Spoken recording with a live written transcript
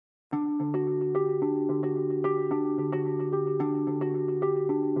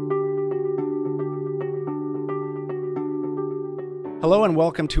Hello and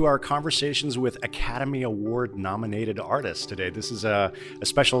welcome to our conversations with Academy Award nominated artists today. This is a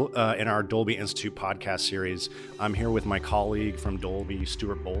special in our Dolby Institute podcast series. I'm here with my colleague from Dolby,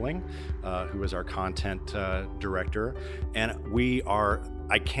 Stuart Bowling, who is our content director. And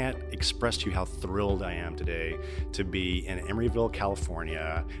I can't express to you how thrilled I am today to be in Emeryville,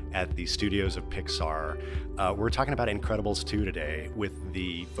 California at the studios of Pixar. We're talking about Incredibles 2 today with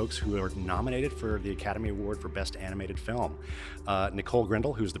the folks who are nominated for the Academy Award for Best Animated Film. Nicole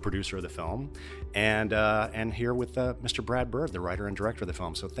Grindle, who's the producer of the film, and here with Mr. Brad Bird, the writer and director of the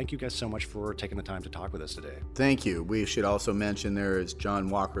film. So thank you guys so much for taking the time to talk with us today. Thank you. We should also mention there is John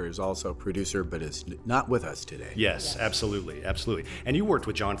Walker, is also a producer, but is not with us today. Yes, absolutely. And you worked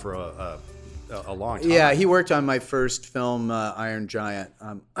with John for a long time. Yeah, he worked on my first film, Iron Giant,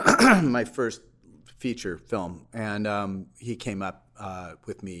 my first feature film, and he came up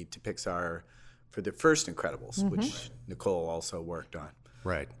with me to Pixar for the first Incredibles, which Nicole also worked on.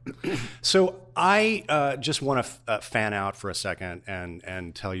 Right. So I just want to fan out for a second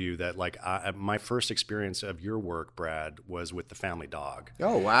and tell you that my first experience of your work, Brad, was with The Family Dog.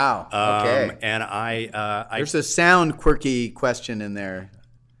 Oh, wow. Okay. And there's a sound quirky question in there.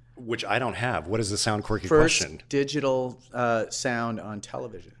 Which I don't have. What is the sound quirky question? First digital sound on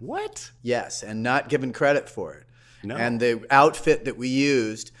television. What? Yes, and not given credit for it. No. And the outfit that we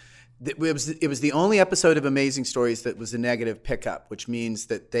used, it was the only episode of Amazing Stories that was a negative pickup, which means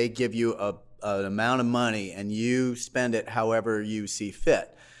that they give you an amount of money and you spend it however you see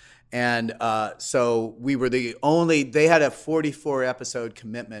fit. And so we were they had a 44 episode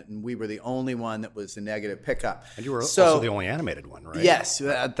commitment, and we were the only one that was a negative pickup. And you were also the only animated one, right? Yes,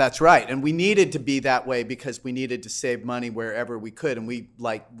 that's right. And we needed to be that way because we needed to save money wherever we could. And we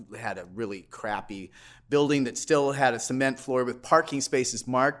had a really crappy building that still had a cement floor with parking spaces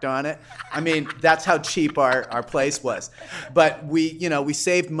marked on it. I mean, that's how cheap our place was. But we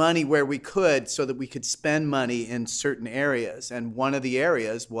saved money where we could so that we could spend money in certain areas. And one of the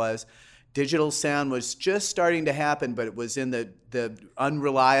areas was digital sound was just starting to happen, but it was in the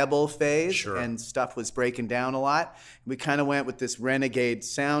unreliable phase. Sure. And stuff was breaking down a lot. We kind of went with this renegade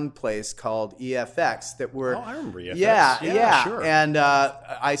sound place called EFX that were... Oh, I remember EFX. Yeah. Sure. And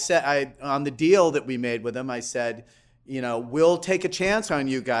I said, on the deal that we made with them, I said, we'll take a chance on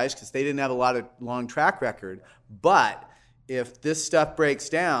you guys because they didn't have a lot of long track record, but if this stuff breaks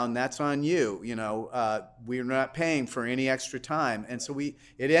down, that's on you. We're not paying for any extra time. And so it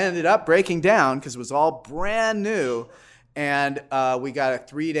ended up breaking down because it was all brand new. And we got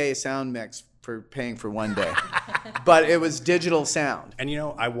a 3-day sound mix for paying for 1 day. But it was digital sound. And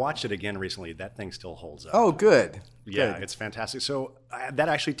I watched it again recently. That thing still holds up. Oh, good. Yeah, Good. It's fantastic. So that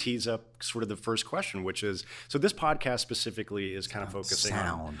actually tees up sort of the first question, which is, so this podcast specifically is kind of focusing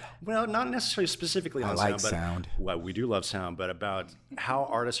sound. Well, not necessarily specifically on like sound. Well, we do love sound, but about how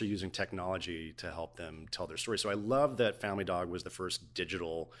artists are using technology to help them tell their story. So I love that Family Dog was one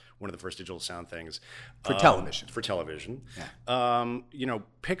of the first digital sound things. For television. Yeah.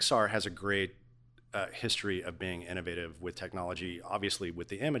 Pixar has a great history of being innovative with technology, obviously with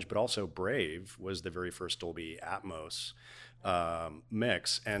the image, but also Brave was the very first Dolby Atmos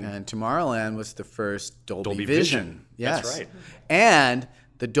mix. And Tomorrowland was the first Dolby Vision. Yes. That's right. And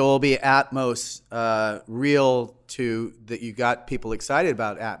the Dolby Atmos reel that you got people excited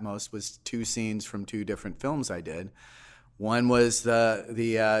about Atmos was 2 scenes from 2 different films I did. One was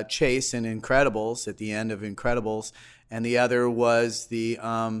the chase in Incredibles at the end of Incredibles, and the other was the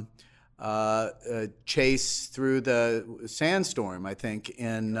chase through the sandstorm, I think,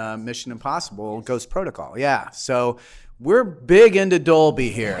 in Mission Impossible Ghost Protocol. Yeah, so we're big into Dolby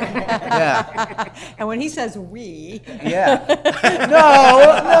here. Yeah. And when he says we... Yeah.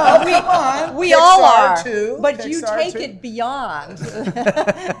 No, come on. We Pixar all are, too. but Pixar you take too. it beyond.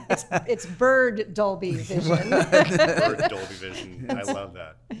 It's Bird Dolby Vision. Bird Dolby Vision. I love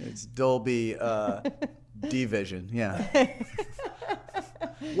that. It's Dolby D-Vision, yeah.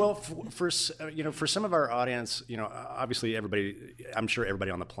 Well, for some of our audience, obviously I'm sure everybody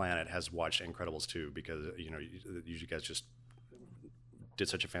on the planet has watched Incredibles 2 because you guys just did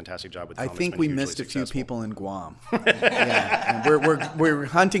such a fantastic job with the I film. think It's been we hugely missed a few successful. people in Guam. Yeah, and we're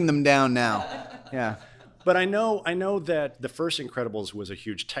hunting them down now. Yeah. But I know that the first Incredibles was a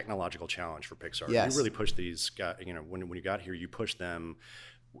huge technological challenge for Pixar. Yes. You really pushed these guys, when you got here, you pushed them.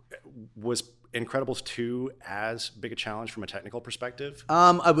 Was Incredibles 2 as big a challenge from a technical perspective?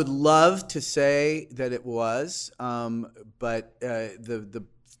 I would love to say that it was, but the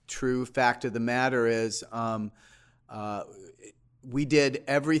true fact of the matter is we did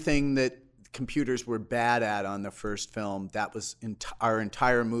everything that computers were bad at on the first film. That was our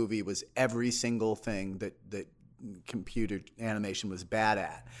entire movie was every single thing that computer animation was bad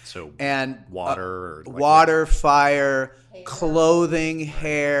at. So and water, or like water, fire, clothing,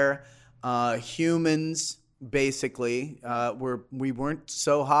 hair, humans. Basically, we weren't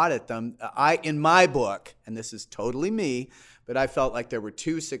so hot at them. In my book, and this is totally me, but I felt like there were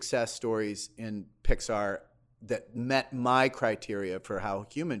two success stories in Pixar that met my criteria for how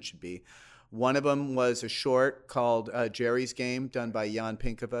humans should be. One of them was a short called Jerry's Game, done by Jan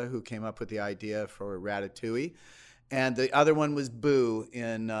Pinkava, who came up with the idea for Ratatouille. And the other one was Boo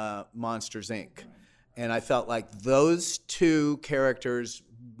in Monsters, Inc. And I felt like those two characters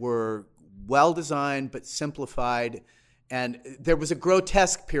were well-designed but simplified. And there was a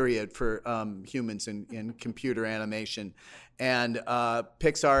grotesque period for humans in computer animation. And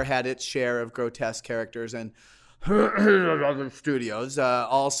Pixar had its share of grotesque characters. And other studios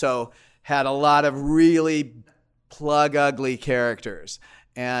also had a lot of really plug ugly characters.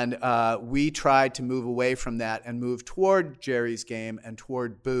 And we tried to move away from that and move toward Jerry's Game and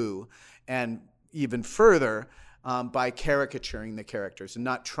toward Boo, and even further by caricaturing the characters and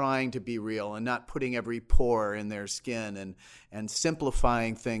not trying to be real and not putting every pore in their skin and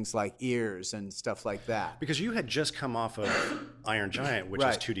simplifying things like ears and stuff like that. Because you had just come off of Iron Giant, which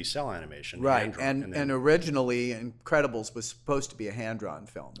is 2D cell animation. Right, hand-drawn, and originally Incredibles was supposed to be a hand-drawn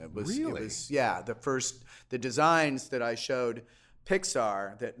film. Really? It was, yeah, the designs that I showed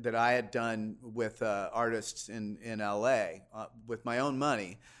Pixar that I had done with artists in LA with my own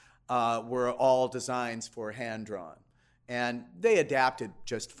money were all designs for hand-drawn. And they adapted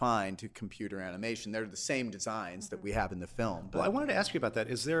just fine to computer animation. They're the same designs that we have in the film. Well, I wanted to ask you about that.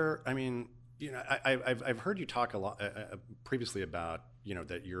 Is there, I mean, I've heard you talk a lot previously about,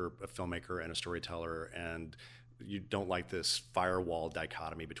 that you're a filmmaker and a storyteller, and you don't like this firewall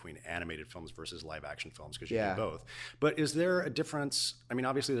dichotomy between animated films versus live action films because you do both. But is there a difference? I mean,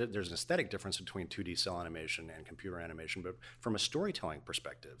 obviously there's an aesthetic difference between 2D cell animation and computer animation, but from a storytelling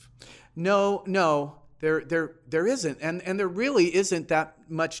perspective. No, there isn't. And there really isn't that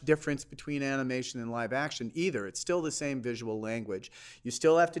much difference between animation and live action either. It's still the same visual language. You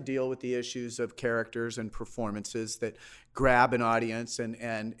still have to deal with the issues of characters and performances that grab an audience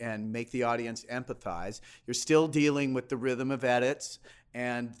and make the audience empathize. You're still dealing with the rhythm of edits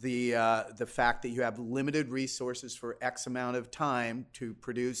and the fact that you have limited resources for X amount of time to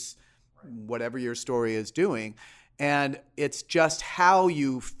produce whatever your story is doing. And it's just how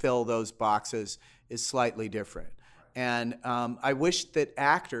you fill those boxes is slightly different. And I wish that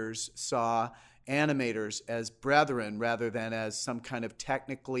actors saw animators as brethren rather than as some kind of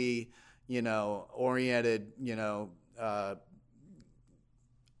technically, oriented,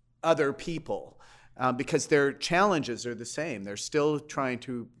 other people, because their challenges are the same. They're still trying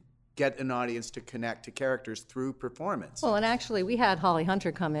to get an audience to connect to characters through performance. Well, and actually, we had Holly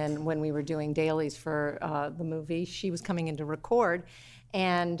Hunter come in when we were doing dailies for the movie. She was coming in to record,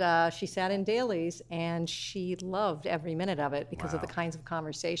 and she sat in dailies, and she loved every minute of it because of the kinds of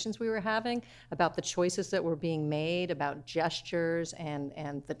conversations we were having about the choices that were being made, about gestures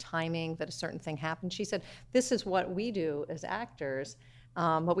and the timing that a certain thing happened. She said, this is what we do as actors.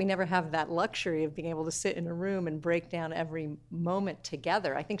 But we never have that luxury of being able to sit in a room and break down every moment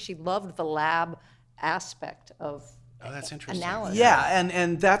together. I think she loved the lab aspect of that's interesting. analysis. Yeah,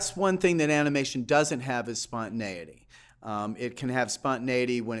 and that's one thing that animation doesn't have is spontaneity. It can have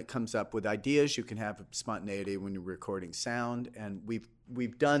spontaneity when it comes up with ideas. You can have spontaneity when you're recording sound. And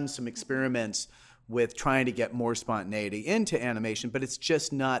we've done some experiments with trying to get more spontaneity into animation, but it's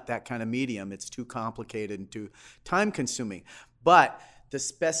just not that kind of medium. It's too complicated and too time-consuming. But the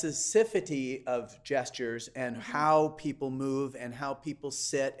specificity of gestures and how people move and how people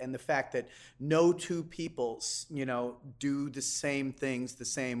sit, and the fact that no two people, do the same things the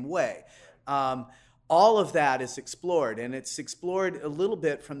same way. All of that is explored, and it's explored a little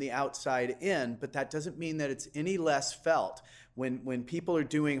bit from the outside in, but that doesn't mean that it's any less felt. When people are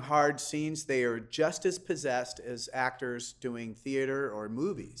doing hard scenes, they are just as possessed as actors doing theater or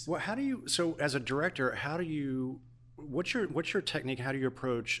movies. Well, so as a director, what's your technique? How do you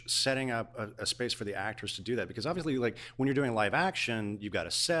approach setting up a space for the actors to do that? Because obviously, like when you're doing live action, you've got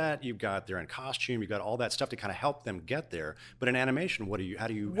a set, they're in costume, you've got all that stuff to kind of help them get there. But in animation, how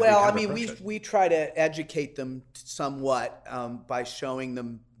do you? Well, we try to educate them somewhat by showing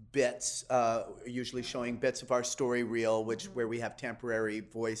them bits, usually showing bits of our story reel, where we have temporary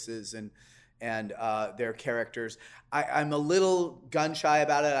voices and their characters. I'm a little gun shy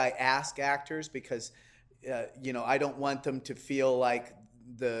about it. I ask actors because. I don't want them to feel like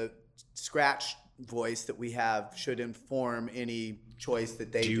the scratch voice that we have should inform any choice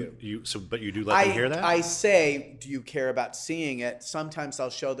that they do. But you do let them hear that? I say, do you care about seeing it? Sometimes I'll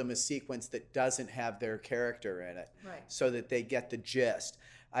show them a sequence that doesn't have their character in it, so that they get the gist.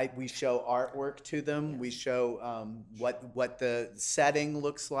 We show artwork to them. We show what the setting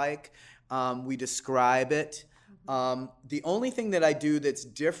looks like. We describe it. The only thing that I do that's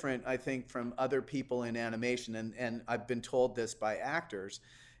different, I think, from other people in animation, and I've been told this by actors,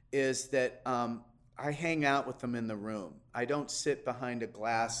 is that I hang out with them in the room. I don't sit behind a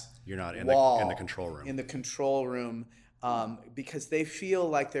glass You're not in wall the control room. In the control room, because they feel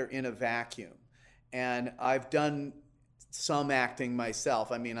like they're in a vacuum. And I've done some acting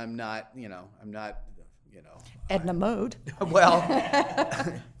myself. I mean, I'm not. Edna Mode, Well,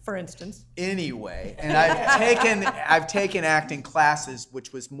 for instance. anyway, and I've taken acting classes,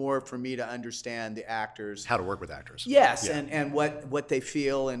 which was more for me to understand the actors. How to work with actors. Yes, Yeah. and what they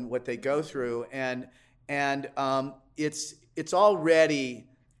feel and what they go through, and it's already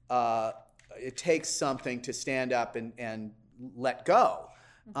it takes something to stand up and let go.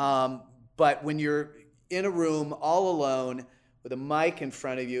 But when you're in a room all alone with a mic in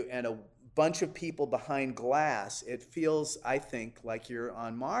front of you and a bunch of people behind glass, it feels, I think, like you're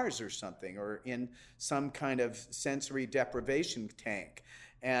on Mars or something, or in some kind of sensory deprivation tank.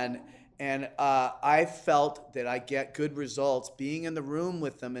 And I felt that I get good results being in the room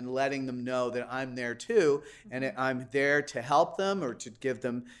with them and letting them know that I'm there too, and I'm there to help them or to give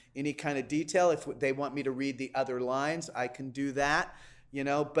them any kind of detail. If they want me to read the other lines, I can do that.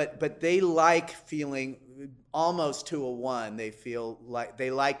 But they like feeling almost 2-1. They feel like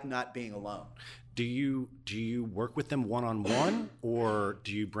they like not being alone. Do you work with them one-on-one, or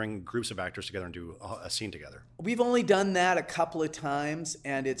do you bring groups of actors together and do a scene together? We've only done that a couple of times,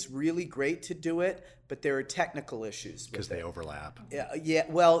 and it's really great to do it, but there are technical issues Because they overlap. Yeah.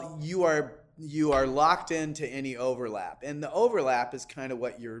 Well, you are locked into any overlap, and the overlap is kind of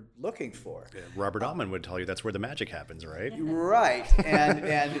what you're looking for. Yeah, Robert Altman would tell you that's where the magic happens, right? Right,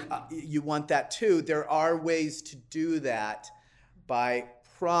 and you want that too. There are ways to do that by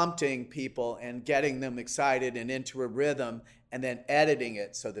prompting people and getting them excited and into a rhythm, and then editing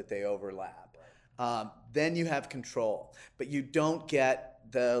it so that they overlap. Then you have control, but you don't get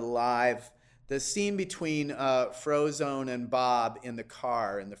the scene between Frozone and Bob in the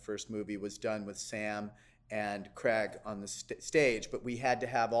car in the first movie was done with Sam and Craig on the stage, but we had to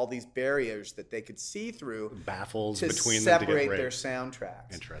have all these barriers that they could see through, Baffles to between them to separate get their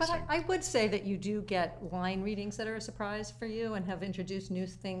soundtracks. Interesting. But I would say that you do get line readings that are a surprise for you and have introduced new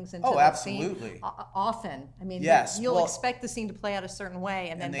things into Oh, the absolutely. scene. Often. I mean, Yes, you'll well, expect the scene to play out a certain way,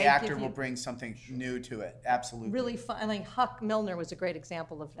 and then And the they actor give will you bring something new to it. Absolutely. really fun. I mean, Huck Milner was a great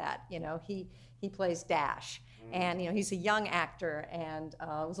example of that. He plays Dash, and he's a young actor, and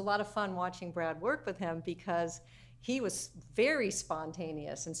it was a lot of fun watching Brad work with him because he was very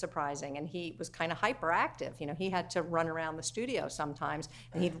spontaneous and surprising, and he was kind of hyperactive. He had to run around the studio sometimes,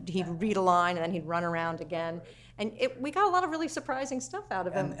 and he'd read a line, and then he'd run around again. And we got a lot of really surprising stuff out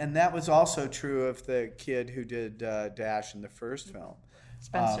of him. And that was also true of the kid who did Dash in the first film.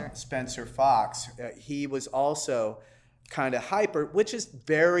 Spencer Fox. He was also kind of hyper, which is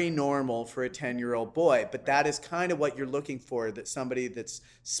very normal for a 10-year-old boy, but that is kind of what you're looking for, that somebody that's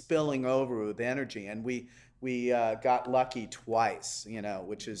spilling over with energy. And we got lucky twice,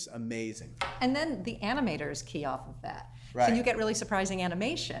 which is amazing. And then the animators key off of that. Right. So you get really surprising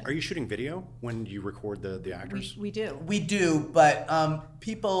animation. Are you shooting video when you record the actors? We do. We do, but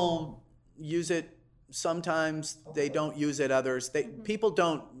people use it sometimes. They don't use it others. People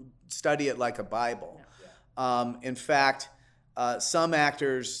don't study it like a Bible. In fact, some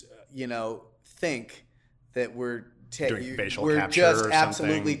actors, think that we're Doing facial we're capture just or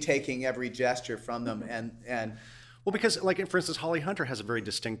absolutely something. taking every gesture from them, and Well, because, like, for instance, Holly Hunter has a very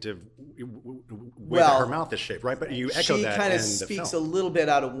distinctive way Well, that her mouth is shaped, right? But you echo she that kind in of the speaks film. a little bit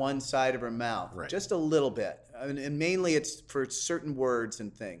out of one side of her mouth, Right. just a little bit, and mainly it's for certain words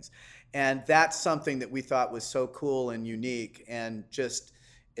and things, and that's something that we thought was so cool and unique, and just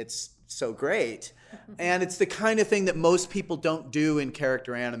it's so great, and it's the kind of thing that most people don't do in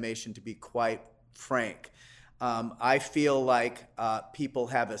character animation, to be quite frank. I feel like people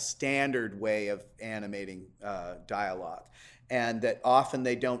have a standard way of animating dialogue, and that often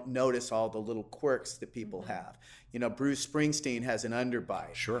they don't notice all the little quirks that people have. Bruce Springsteen has an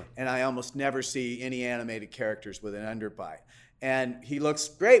underbite. Sure. And I almost never see any animated characters with an underbite. And he looks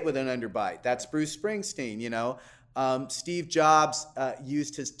great with an underbite. That's Bruce Springsteen, Steve Jobs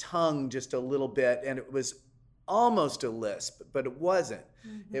used his tongue just a little bit, and it was almost a lisp, but it wasn't.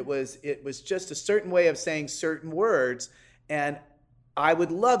 Mm-hmm. It was just a certain way of saying certain words, and I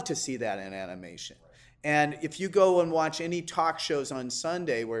would love to see that in animation. And if you go and watch any talk shows on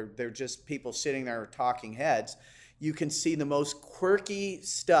Sunday where they're just people sitting there talking heads, you can see the most quirky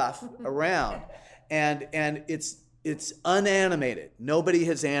stuff around. And it's unanimated. Nobody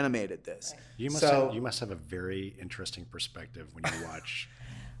has animated this. You must have a very interesting perspective when you watch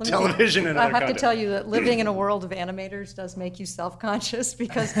Let me television and other I have content. to tell you that living in a world of animators does make you self-conscious,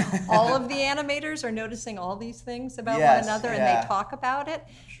 because all of the animators are noticing all these things about Yes, one another, and yeah. they talk about it,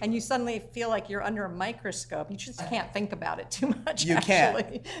 and you suddenly feel like you're under a microscope. You just can't think about it too much. You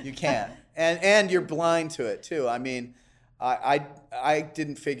actually. can't. You can't. And you're blind to it too. I mean, I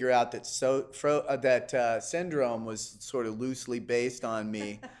didn't figure out that Syndrome was sort of loosely based on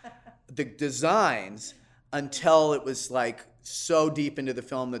me, the designs, until it was like so deep into the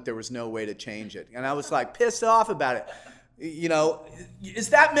film that there was no way to change it. And I was like pissed off about it. You know, is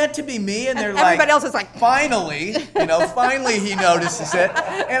that meant to be me? And they're like, everybody else is like, finally, finally he notices it.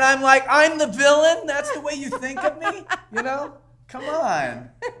 And I'm like, I'm the villain? That's the way you think of me? Come on.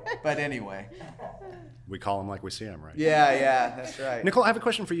 But anyway. We call them like we see them, right? Yeah, that's right. Nicole, I have a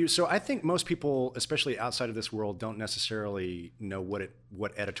question for you. So I think most people, especially outside of this world, don't necessarily know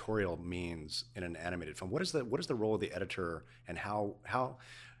what editorial means in an animated film. What is the role of the editor, and how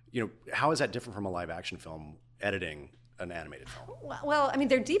is that different from a live action film editing an animated film? well, I mean,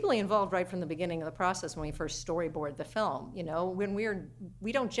 they're deeply involved right from the beginning of the process when we first storyboard the film. When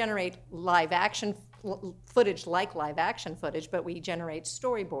we don't generate live action footage like live action footage, but we generate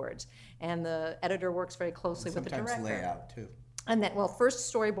storyboards, and the editor works very closely with the director. Sometimes layout too. And then,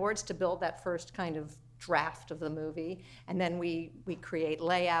 first storyboards to build that first kind of draft of the movie, and then we create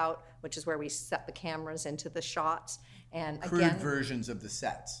layout, which is where we set the cameras into the shots, and Crude again, versions of the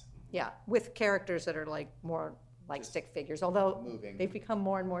sets. yeah, with characters that are more like stick figures, although moving. they've become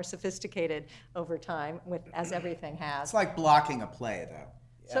more and more sophisticated over time, as everything has. It's like blocking a play, though.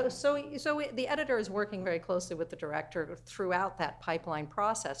 So the editor is working very closely with the director throughout that pipeline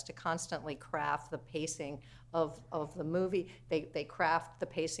process to constantly craft the pacing of the movie. They craft the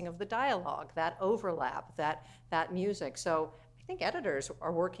pacing of the dialogue, that overlap, that music. So I think editors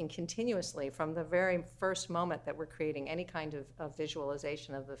are working continuously from the very first moment that we're creating any kind of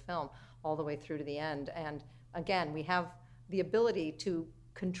visualization of the film all the way through to the end. And again, we have the ability to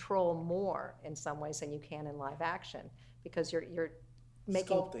control more in some ways than you can in live action, because you're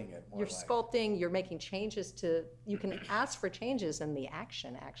making, sculpting it more. You're sculpting, you're making changes you can ask for changes in the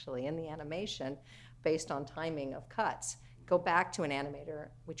action, actually, in the animation, based on timing of cuts. Go back to an animator.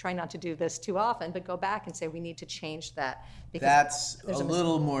 We try not to do this too often, but go back and say, we need to change that. That's a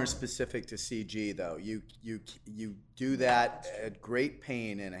little more specific to CG, though. You do that at great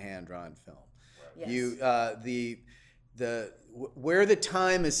pain in a hand-drawn film. Yes. Where the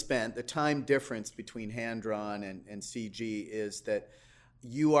time is spent, the time difference between hand-drawn and CG is that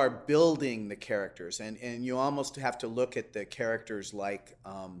you are building the characters, and you almost have to look at the characters like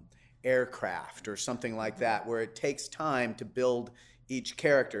aircraft or something like that, where it takes time to build each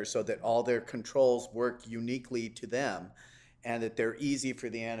character so that all their controls work uniquely to them and that they're easy for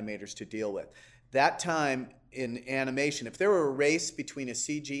the animators to deal with. That time in animation, if there were a race between a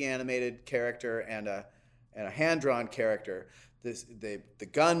CG animated character and a hand-drawn character, the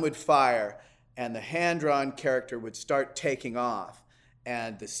gun would fire and the hand-drawn character would start taking off,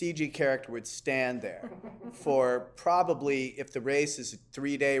 and the CG character would stand there for probably, if the race is a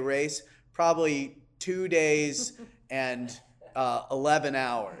 3-day race, probably 2 days and 11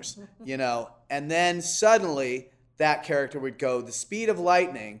 hours, and then suddenly that character would go the speed of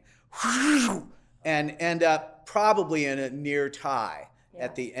lightning and end up probably in a near tie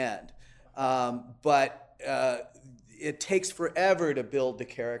at the end. But it takes forever to build the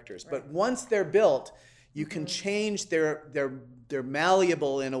characters. Right. But once they're built, you can change they're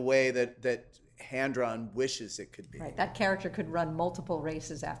malleable in a way that hand-drawn wishes it could be. Right, that character could run multiple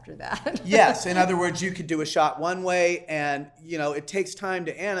races after that. Yes, in other words, you could do a shot one way, and it takes time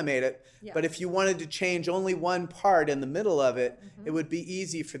to animate it. Yeah. But if you wanted to change only one part in the middle of it, it would be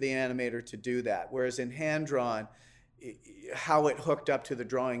easy for the animator to do that. Whereas in hand-drawn, how it hooked up to the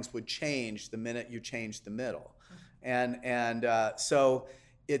drawings would change the minute you changed the middle. And so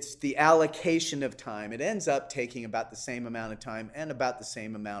it's the allocation of time. It ends up taking about the same amount of time and about the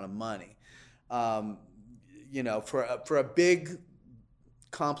same amount of money. For a big,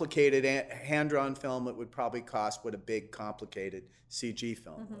 complicated hand-drawn film, it would probably cost what a big, complicated CG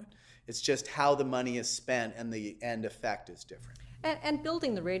film would. It's just how the money is spent and the end effect is different. And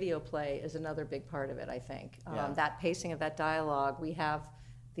building the radio play is another big part of it, I think. That pacing of that dialogue, we have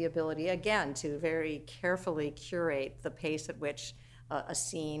the ability, again, to very carefully curate the pace at which a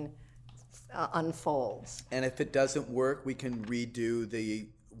scene unfolds. And if it doesn't work, we can redo the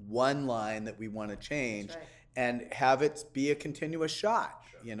one line that we want to change, That's right. and have it be a continuous shot.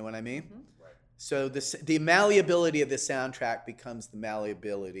 You know what I mean? So the malleability of the soundtrack becomes the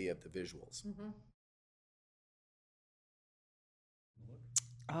malleability of the visuals.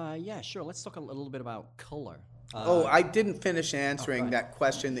 Yeah, sure. Let's talk a little bit about color. I didn't finish answering that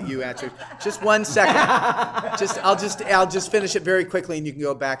question that you answered. Just 1 second. I'll just finish it very quickly, and you can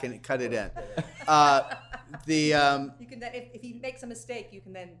go back and cut it in. You can then, if he makes a mistake, you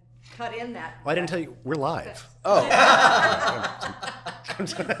can then cut in that. Well, I didn't tell you we're live.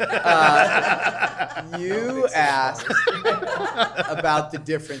 You asked about the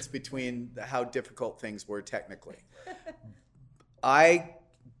difference between how difficult things were technically. I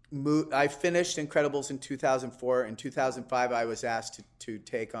finished Incredibles in 2004. In 2005, I was asked to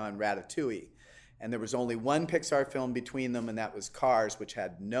take on Ratatouille. And there was only one Pixar film between them, and that was Cars, which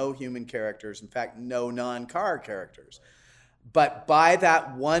had no human characters. In fact, no non-car characters. But by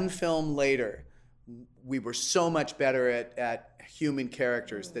that one film later, we were so much better at human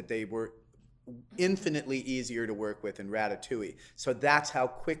characters that they were infinitely easier to work with in Ratatouille. So that's how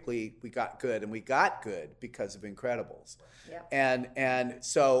quickly we got good, and we got good because of Incredibles. Yep. And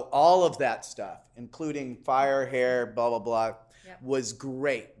so all of that stuff, including fire, hair, blah, blah, blah, was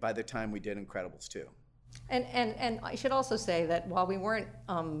great by the time we did Incredibles 2. And I should also say that while we weren't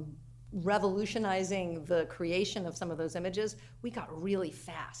revolutionizing the creation of some of those images, we got really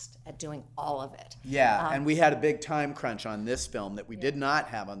fast at doing all of it. Yeah, and we had a big time crunch on this film that we did not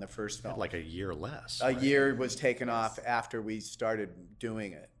have on the first film. Like a year less. A year was taken off after we started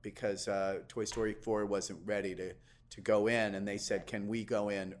doing it because Toy Story 4 wasn't ready to go in, and they said, can we go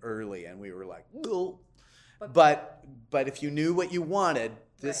in early? And we were like, no. But if you knew what you wanted,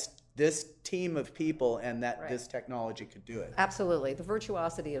 this team of people and this technology could do it. Absolutely. The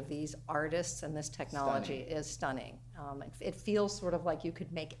virtuosity of these artists and this technology is stunning. It feels sort of like you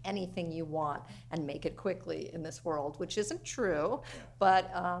could make anything you want and make it quickly in this world, which isn't true.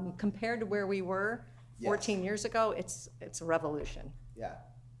 But compared to where we were 14 years ago, it's a revolution. Yeah.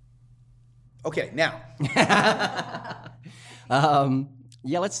 Okay, now.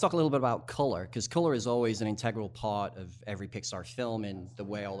 Yeah, let's talk a little bit about color, because color is always an integral part of every Pixar film and the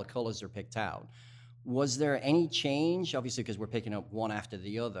way all the colors are picked out. Was there any change, obviously because we're picking up one after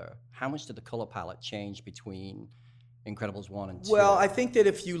the other, how much did the color palette change between Incredibles 1 and 2? Well, I think that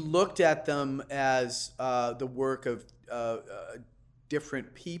if you looked at them as the work of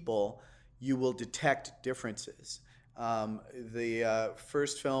different people, you will detect differences. The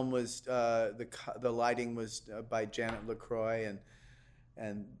first film was, the lighting was by Janet LaCroix,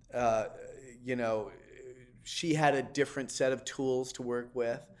 and you know, she had a different set of tools to work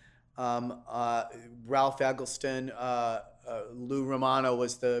with. Ralph Eggleston, Lou Romano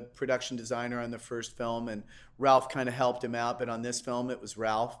was the production designer on the first film, and Ralph kind of helped him out, but on this film it was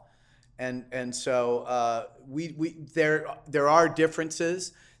Ralph. And so there are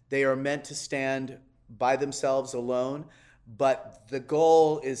differences. They are meant to stand by themselves alone, but the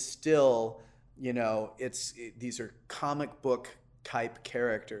goal is still, you know, these are comic book type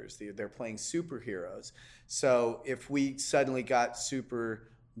characters. They're playing superheroes. So if we suddenly got super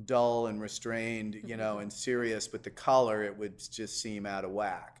dull and restrained, you know, and serious with the color, it would just seem out of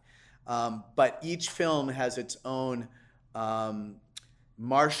whack. But each film has its own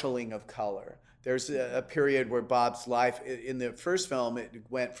marshaling of color. There's a period where Bob's life, in the first film, it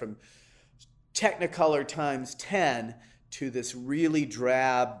went from Technicolor times 10 to this really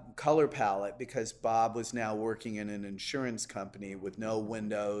drab color palette because Bob was now working in an insurance company with no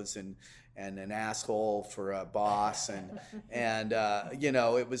windows and an asshole for a boss, and you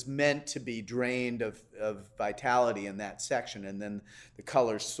know, it was meant to be drained of vitality in that section, and then the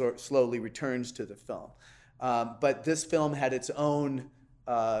color slowly returns to the film. But this film had its own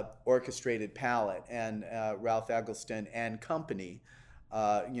orchestrated palette, and Ralph Eggleston and company,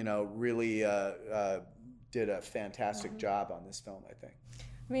 you know, really did a fantastic job on this film, I think.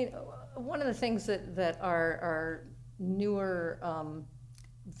 I mean, one of the things that our newer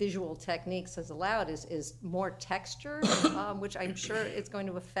visual techniques has allowed is more texture, which I'm sure it's going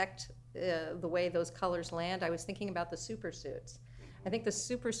to affect the way those colors land. I was thinking about the super suits. I think the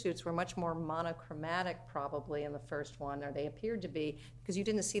super suits were much more monochromatic probably in the first one, or they appeared to be, because you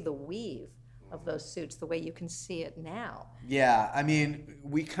didn't see the weave of those suits the way you can see it now. Yeah, I mean,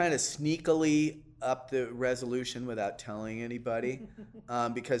 we kind of sneakily up the resolution without telling anybody,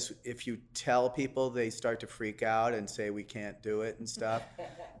 because if you tell people, they start to freak out and say we can't do it and stuff.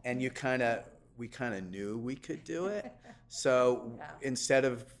 And we kind of knew we could do it. So instead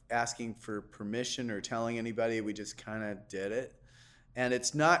of asking for permission or telling anybody, we just kind of did it. And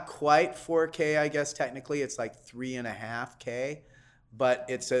it's not quite 4K, I guess technically. It's like 3.5K, but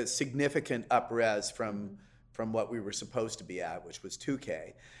it's a significant up-res from what we were supposed to be at, which was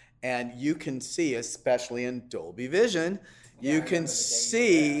 2K. And you can see, especially in Dolby Vision, you can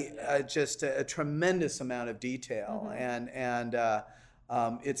see just a tremendous amount of detail. And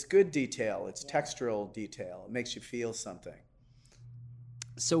it's good detail. It's textural detail. It makes you feel something.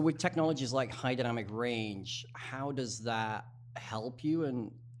 So with technologies like high dynamic range, how does that help you?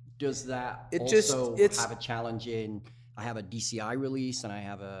 And does that have a challenge in, I have a DCI release and I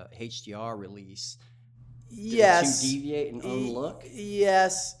have a HDR release? Yes. To deviate and unlook?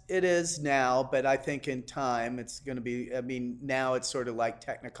 Yes, it is now, but I think in time it's going to be, now it's sort of like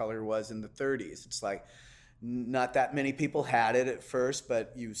Technicolor was in the 30s. It's like not that many people had it at first,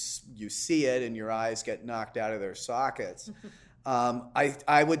 but you see it and your eyes get knocked out of their sockets.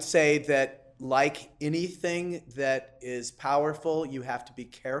 I would say that like anything that is powerful, you have to be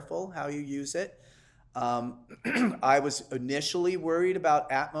careful how you use it. I was initially worried about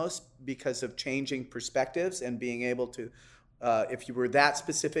Atmos because of changing perspectives and being able to, if you were that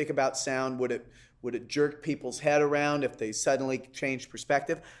specific about sound, would it jerk people's head around if they suddenly changed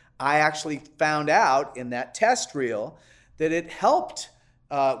perspective? I actually found out in that test reel that it helped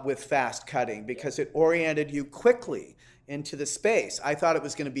with fast cutting because it oriented you quickly into the space. I thought it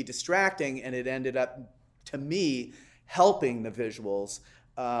was going to be distracting, and it ended up, to me, helping the visuals.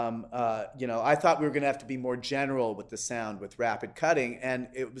 I thought we were going to have to be more general with the sound with rapid cutting, and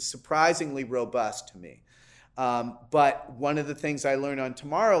it was surprisingly robust to me. But one of the things I learned on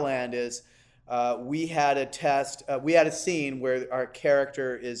Tomorrowland is we had a scene where our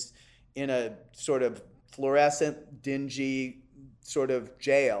character is in a sort of fluorescent, dingy sort of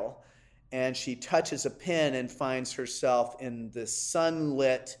jail, and she touches a pin and finds herself in the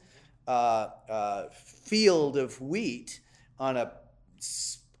sunlit field of wheat on a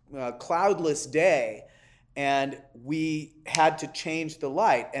cloudless day, and we had to change the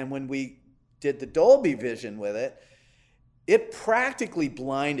light. And when we did the Dolby Vision with it, it practically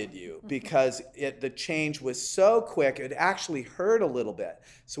blinded you because the change was so quick, it actually hurt a little bit.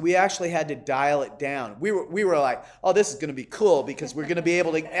 So we actually had to dial it down. We were like, oh, this is going to be cool because we're going to be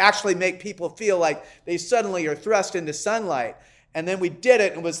able to actually make people feel like they suddenly are thrust into sunlight. And then we did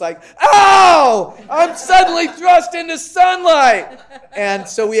it and was like, oh, I'm suddenly thrust into sunlight. And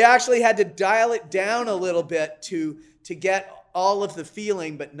so we actually had to dial it down a little bit to get all of the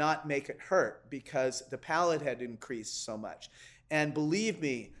feeling but not make it hurt because the palette had increased so much. And believe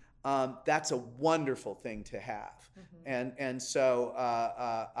me, that's a wonderful thing to have. And so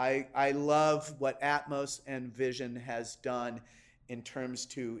I love what Atmos and Vision has done in terms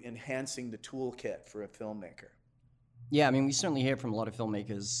to enhancing the toolkit for a filmmaker. Yeah, I mean, we certainly hear from a lot of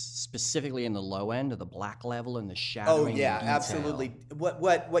filmmakers, specifically in the low end of the black level and the shadowing. Oh yeah, and detail. absolutely.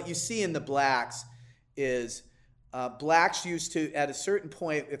 What you see in the blacks is blacks used to, at a certain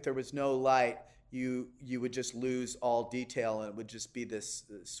point, if there was no light, you would just lose all detail and it would just be this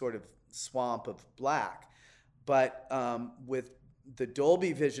sort of swamp of black. But with the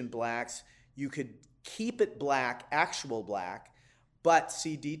Dolby Vision blacks, you could keep it black, actual black, but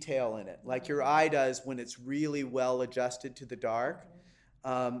see detail in it, like your eye does when it's really well adjusted to the dark.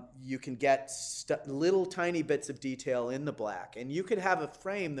 You can get little tiny bits of detail in the black, and you could have a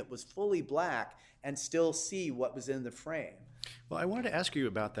frame that was fully black and still see what was in the frame. Well, I wanted to ask you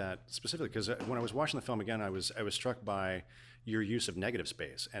about that specifically because when I was watching the film again, I was struck by your use of negative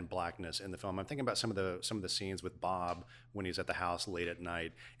space and blackness in the film. I'm thinking about some of the scenes with Bob when he's at the house late at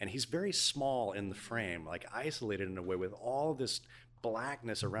night, and he's very small in the frame, like isolated in a way with all this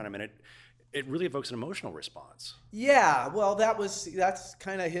blackness around him, and it really evokes an emotional response. Yeah, well, that's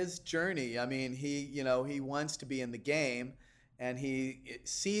kind of his journey. I mean, he wants to be in the game, and he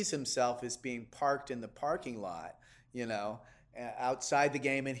sees himself as being parked in the parking lot, outside the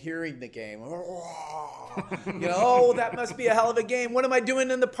game and hearing the game. Oh, that must be a hell of a game. What am I doing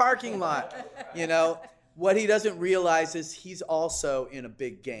in the parking lot? What he doesn't realize is he's also in a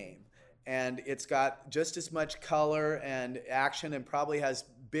big game. And it's got just as much color and action and probably has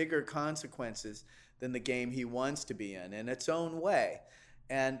bigger consequences than the game he wants to be in its own way.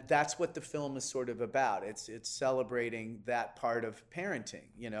 And that's what the film is sort of about. It's celebrating that part of parenting.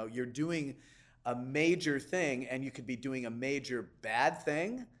 You're doing a major thing, and you could be doing a major bad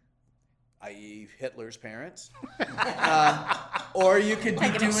thing, i.e. Hitler's parents. Or you could be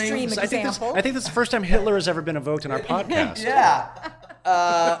doing... extreme example. I think that's the first time Hitler has ever been evoked in our podcast. Yeah.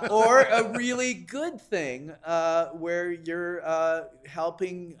 Or a really good thing where you're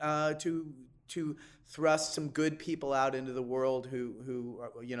helping to thrust some good people out into the world who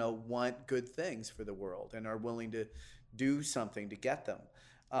want good things for the world and are willing to do something to get them.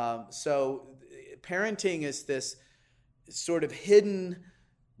 So parenting is this sort of hidden,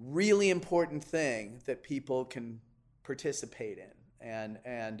 really important thing that people can participate in,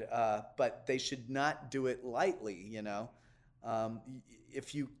 but they should not do it lightly. You know,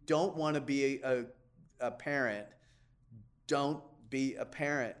 if you don't want to be a parent, don't be a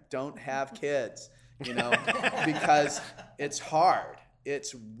parent. Don't have kids. You know, because it's hard.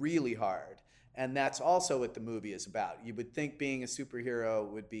 It's really hard. And that's also what the movie is about. You would think being a superhero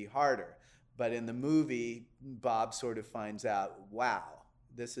would be harder, but in the movie, Bob sort of finds out, wow,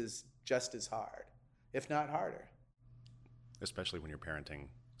 this is just as hard, if not harder. Especially when you're parenting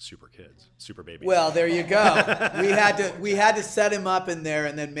super kids, super babies. Well, there you go. we had to set him up in there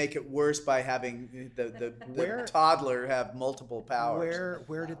and then make it worse by having the toddler have multiple powers.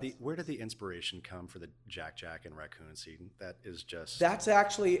 Where did the inspiration come for the Jack Jack and raccoon scene? That is just... That's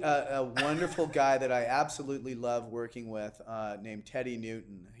actually a wonderful guy that I absolutely love working with, named Teddy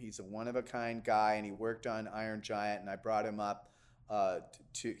Newton. He's a one-of-a-kind guy, and he worked on Iron Giant, and I brought him up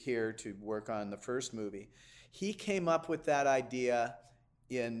here to work on the first movie. He came up with that idea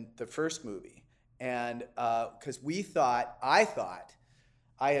in the first movie, and because I thought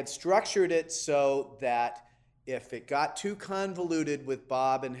I had structured it so that if it got too convoluted with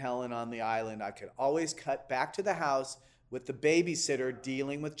Bob and Helen on the island, I could always cut back to the house with the babysitter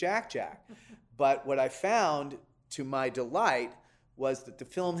dealing with Jack Jack. But what I found, to my delight, was that the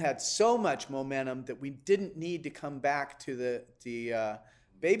film had so much momentum that we didn't need to come back to the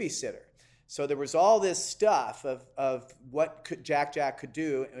babysitter. So there was all this stuff of what Jack Jack could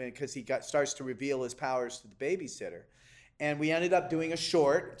do, because he starts to reveal his powers to the babysitter. And we ended up doing a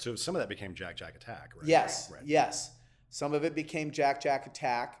short. So some of that became Jack Jack Attack, right? Yes, right. Yes. Some of it became Jack Jack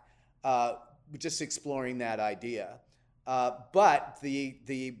Attack, just exploring that idea. But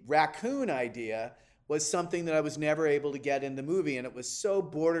the raccoon idea was something that I was never able to get in the movie, and it was so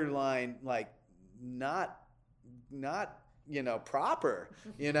borderline, like, not proper,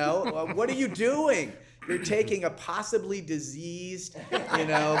 what are you doing? You're taking a possibly diseased,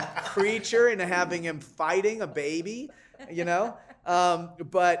 creature and having him fighting a baby,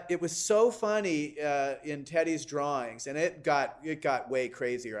 but it was so funny in Teddy's drawings, and it got way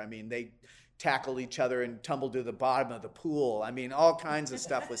crazier. I mean, they tackled each other and tumbled to the bottom of the pool. I mean, all kinds of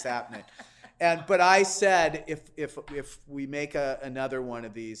stuff was happening. But I said, if we make another one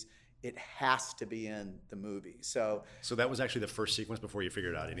of these, it has to be in the movie. So that was actually the first sequence before you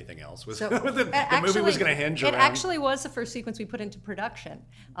figured out anything else. So the movie was going to hinge around. It actually was the first sequence we put into production.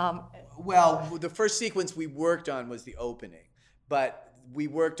 Well, the first sequence we worked on was the opening, but we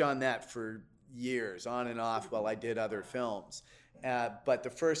worked on that for years, on and off, while I did other films. But the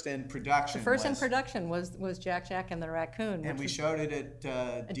first in production was Jack Jack and the Raccoon. And we showed it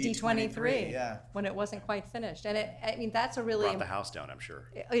at D23, yeah, when it wasn't quite finished. And that's a really... Brought the house down, I'm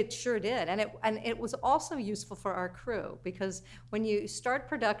sure. It sure did. And it was also useful for our crew, because when you start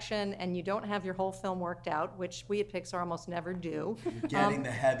production and you don't have your whole film worked out, which we at Pixar almost never do... Getting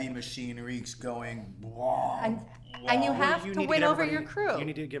the heavy machinery going... And you have to win over your crew. You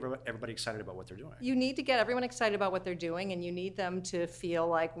need to get everybody excited about what they're doing. You need to get everyone excited about what they're doing, and you need them to feel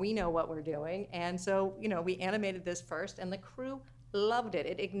like we know what we're doing. And so, we animated this first, and the crew loved it.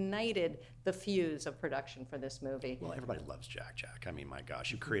 It ignited the fuse of production for this movie. Well, everybody loves Jack Jack. I mean, my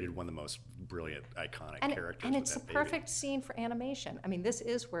gosh, you created one of the most brilliant, iconic characters. And it's a perfect scene for animation. I mean, this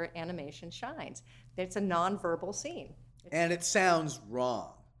is where animation shines. It's a nonverbal scene. And it sounds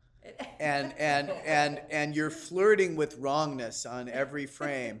wrong. And you're flirting with wrongness on every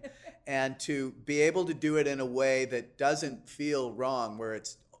frame, and to be able to do it in a way that doesn't feel wrong, where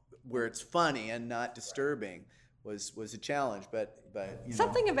it's funny and not disturbing, was a challenge. But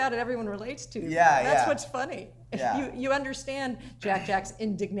something about it everyone relates to. Yeah, that's what's funny. Yeah. You understand Jack Jack's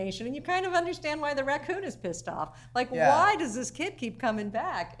indignation, and you kind of understand why the raccoon is pissed off. Like, why does this kid keep coming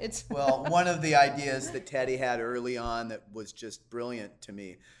back? Well, one of the ideas that Teddy had early on that was just brilliant to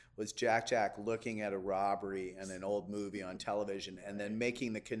me was Jack Jack looking at a robbery in an old movie on television, and then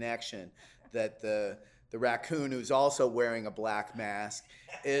making the connection that the raccoon, who's also wearing a black mask,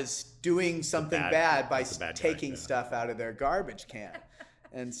 is doing something bad by taking stuff out of their garbage can.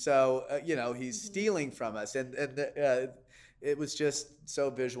 And so, he's stealing from us. And it was just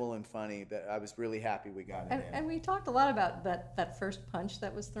so visual and funny that I was really happy we got it in. And we talked a lot about that first punch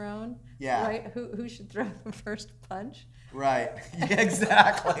that was thrown. Yeah. Right? Who should throw the first punch? Right. Yeah,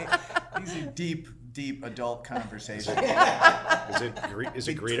 exactly. These are deep adult conversations. Is it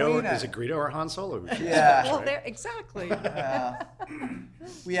Greedo? Is it Greedo or Han Solo? Yeah. Well, there exactly.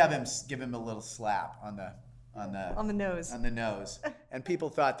 We give him a little slap on the nose. On the nose. And people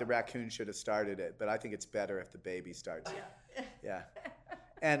thought the raccoon should have started it, but I think it's better if the baby starts it. Yeah.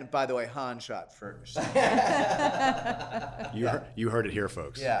 And by the way, Han shot first. You heard it here,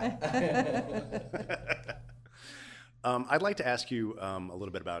 folks. Yeah. I'd like to ask you a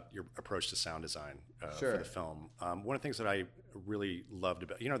little bit about your approach to sound design for the film. One of the things that I really loved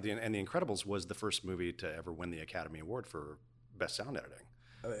about, The Incredibles was the first movie to ever win the Academy Award for Best Sound Editing.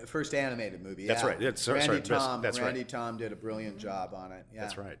 First animated movie. That's right. Randy Tom did a brilliant job on it. Yeah.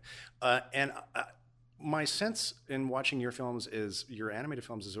 That's right. And my sense in watching your films is your animated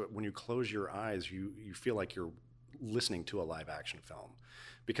films is when you close your eyes, you feel like you're listening to a live action film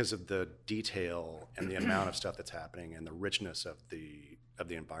because of the detail and the amount of stuff that's happening and the richness of the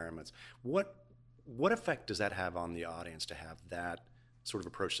environments. What effect does that have on the audience to have that sort of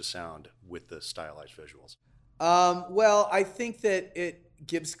approach to sound with the stylized visuals? Well, I think that it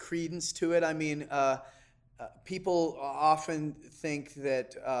gives credence to it. I mean, people often think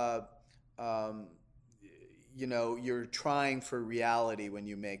that you're trying for reality when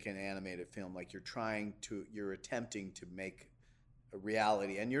you make an animated film. Like you're attempting to make a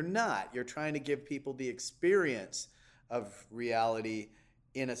reality, and you're not. You're trying to give people the experience of reality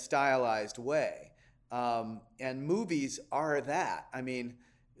in a stylized way. And movies are that. I mean,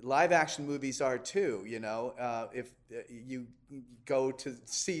 live action movies are too, if you go to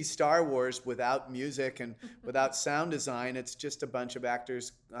see Star Wars without music and without sound design, it's just a bunch of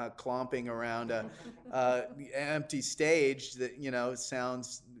actors clomping around a empty stage that,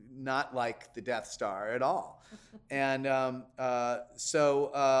 sounds not like the Death Star at all. And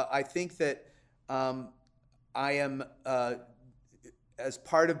so I think that I am, as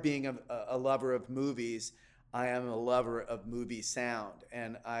part of being a lover of movies, I am a lover of movie sound,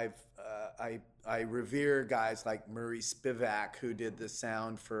 and I revere guys like Murray Spivak, who did the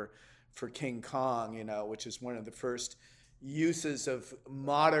sound for King Kong, which is one of the first uses of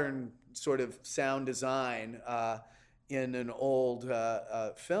modern sort of sound design in an old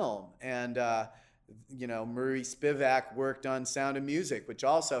film. And Murray Spivak worked on Sound of Music, which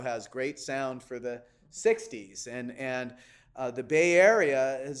also has great sound for the 60s, and the Bay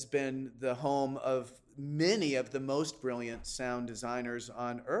Area has been the home of many of the most brilliant sound designers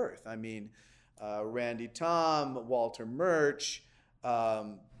on earth. I mean, Randy Tom, Walter Murch,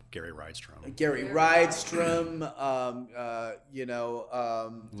 Gary Rydstrom.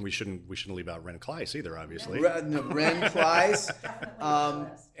 We shouldn't leave out Ren Klyce either, obviously. Ren Klyce,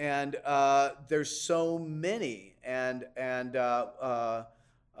 and there's so many, and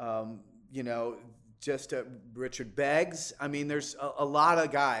just Richard Beggs. I mean, there's a lot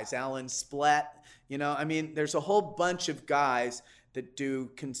of guys. Alan Splett. There's a whole bunch of guys that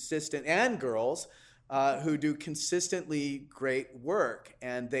do consistent, and girls, who do consistently great work,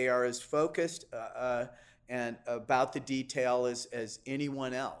 and they are as focused and about the detail as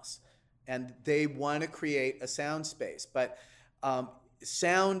anyone else, and they want to create a sound space. But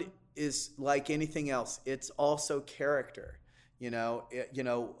sound is like anything else; it's also character.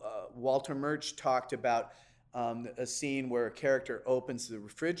 Walter Murch talked about a scene where a character opens the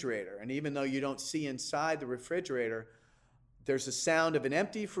refrigerator, and even though you don't see inside the refrigerator, there's a sound of an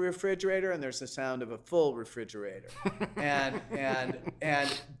empty refrigerator and there's a sound of a full refrigerator. and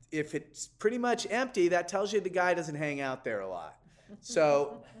if it's pretty much empty, that tells you the guy doesn't hang out there a lot.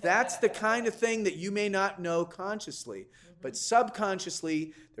 So that's the kind of thing that you may not know consciously, but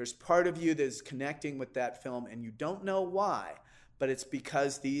subconsciously, there's part of you that is connecting with that film, and you don't know why. But it's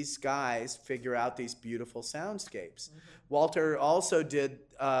because these guys figure out these beautiful soundscapes. Mm-hmm. Walter also did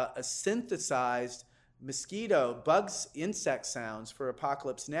a synthesized bugs, insect sounds for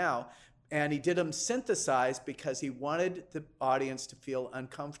Apocalypse Now, and he did them synthesized because he wanted the audience to feel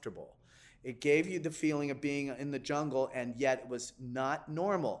uncomfortable. It gave you the feeling of being in the jungle, and yet it was not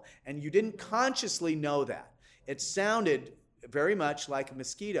normal. And you didn't consciously know that. It sounded very much like a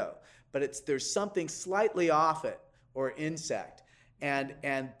mosquito, but there's something slightly off it, or insect. And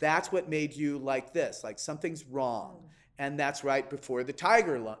that's what made you like this, like something's wrong. And that's right before the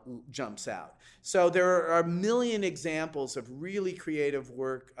tiger jumps out. So there are a million examples of really creative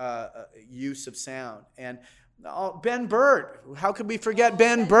work, use of sound. And Ben Burtt, how could we forget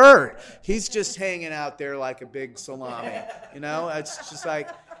Ben Burtt? He's just hanging out there like a big salami. It's just like,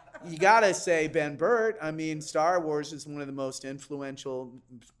 you gotta say Ben Burtt. I mean, Star Wars is one of the most influential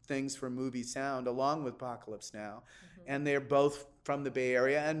things for movie sound, along with Apocalypse Now. Mm-hmm. And they're both from the Bay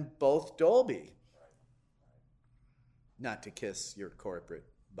Area and both Dolby. Not to kiss your corporate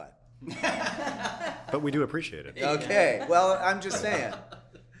butt. But we do appreciate it. Okay, well, I'm just saying.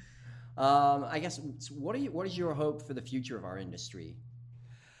 I guess, what is your hope for the future of our industry?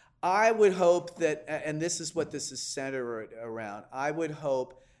 I would hope that, and this is what this is centered around, I would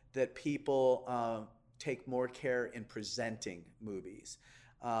hope that people take more care in presenting movies.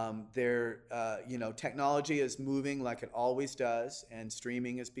 Technology is moving like it always does, and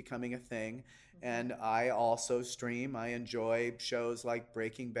streaming is becoming a thing. And I also stream. I enjoy shows like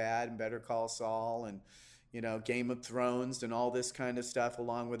Breaking Bad and Better Call Saul and, Game of Thrones and all this kind of stuff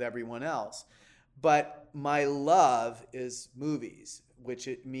along with everyone else. But my love is movies, which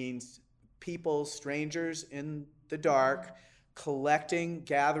it means people, strangers in the dark,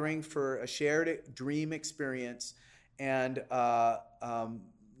 gathering for a shared dream experience, and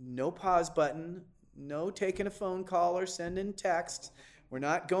no pause button, no taking a phone call or sending texts. We're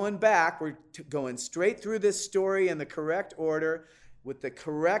not going back. We're going straight through this story in the correct order with the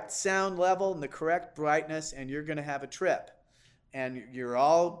correct sound level and the correct brightness, and you're going to have a trip. And you're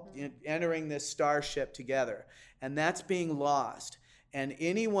all entering this starship together. And that's being lost. And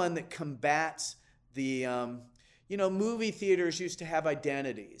anyone that combats the, movie theaters used to have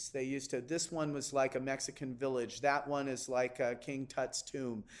identities. This one was like a Mexican village. That one is like King Tut's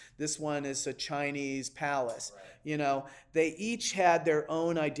tomb. This one is a Chinese palace. Right. They each had their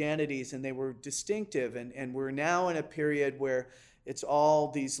own identities, and they were distinctive. And we're now in a period where it's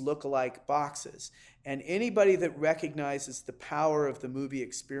all these look-alike boxes. And anybody that recognizes the power of the movie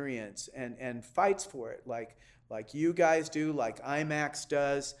experience and fights for it, like you guys do, like IMAX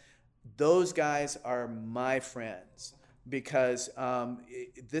does, those guys are my friends, because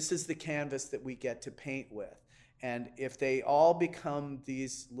this is the canvas that we get to paint with. And if they all become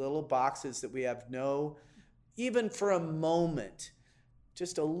these little boxes that we have even for a moment,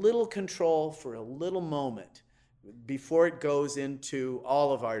 just a little control for a little moment, before it goes into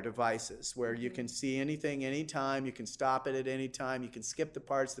all of our devices, where you can see anything anytime, you can stop it at any time, you can skip the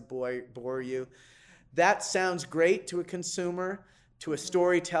parts that bore you. That sounds great to a consumer. To a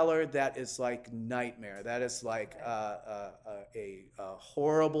storyteller, that is like nightmare. That is like a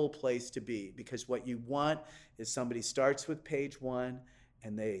horrible place to be, because what you want is somebody starts with page one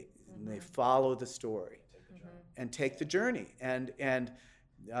and they follow the story and take the journey. And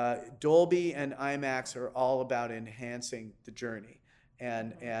Dolby and IMAX are all about enhancing the journey.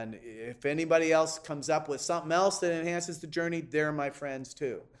 And if anybody else comes up with something else that enhances the journey, they're my friends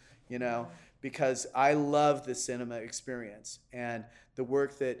too, because I love the cinema experience. And the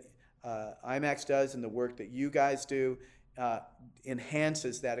work that IMAX does and the work that you guys do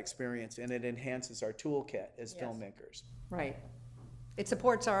enhances that experience, and it enhances our toolkit as filmmakers. Right. It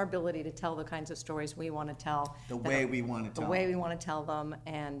supports our ability to tell the kinds of stories we want to tell. The way we want to tell them.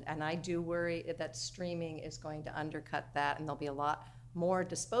 And I do worry that streaming is going to undercut that, and there'll be a lot more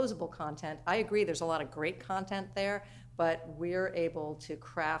disposable content. I agree there's a lot of great content there, but we're able to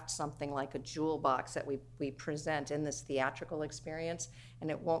craft something like a jewel box that we present in this theatrical experience, and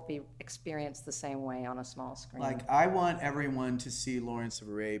it won't be experienced the same way on a small screen. Like, I want everyone to see Lawrence of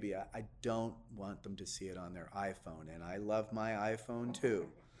Arabia. I don't want them to see it on their iPhone, and I love my iPhone too.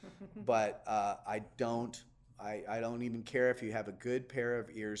 But I don't even care if you have a good pair of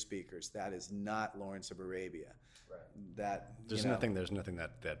ear speakers. That is not Lawrence of Arabia. There's nothing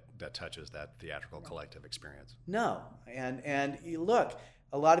that touches that theatrical collective experience. No, and you look,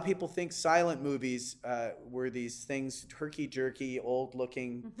 a lot of people think silent movies were these things, herky-jerky,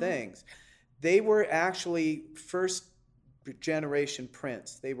 old-looking things. They were actually first generation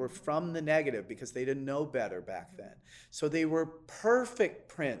prints. They were from the negative because they didn't know better back then. So they were perfect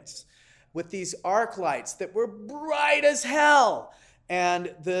prints with these arc lights that were bright as hell.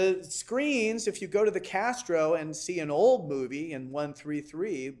 And the screens, if you go to the Castro and see an old movie in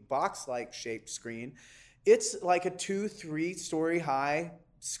 133, box-like shaped screen, it's like a 2-3 story high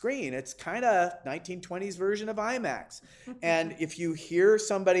screen. It's kind of 1920s version of IMAX. And if you hear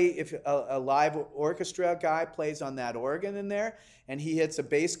somebody, if a live orchestra guy plays on that organ in there and he hits a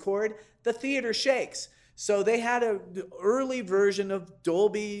bass chord, the theater shakes. So they had an early version of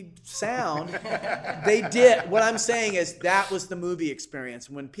Dolby sound. They did. What I'm saying is that was the movie experience.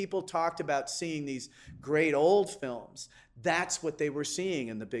 When people talked about seeing these great old films, that's what they were seeing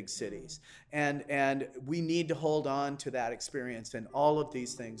in the big cities. And we need to hold on to that experience. And all of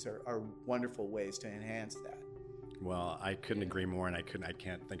these things are wonderful ways to enhance that. Well, I couldn't agree more, and I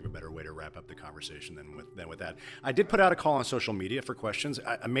can't think of a better way to wrap up the conversation than with that. I did put out a call on social media for questions.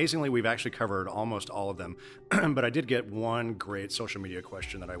 Amazingly, we've actually covered almost all of them, but I did get one great social media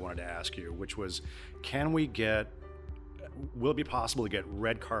question that I wanted to ask you, which was, will it be possible to get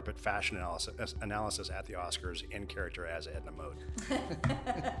red carpet fashion analysis at the Oscars in character as Edna Mode?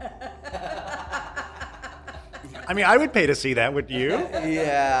 I mean, I would pay to see that, would you?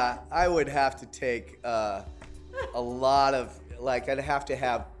 Yeah, I would have to take a lot of, I'd have to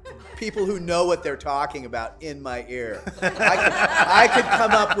have people who know what they're talking about in my ear. I could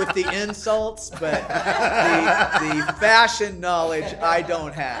come up with the insults, but the fashion knowledge I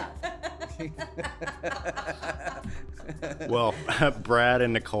don't have. Well, Brad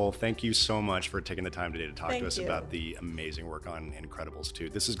and Nicole, thank you so much for taking the time today to talk Thank to us you. about the amazing work on Incredibles 2.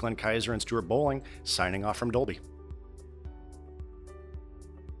 This is Glenn Kaiser and Stuart Bowling signing off from Dolby.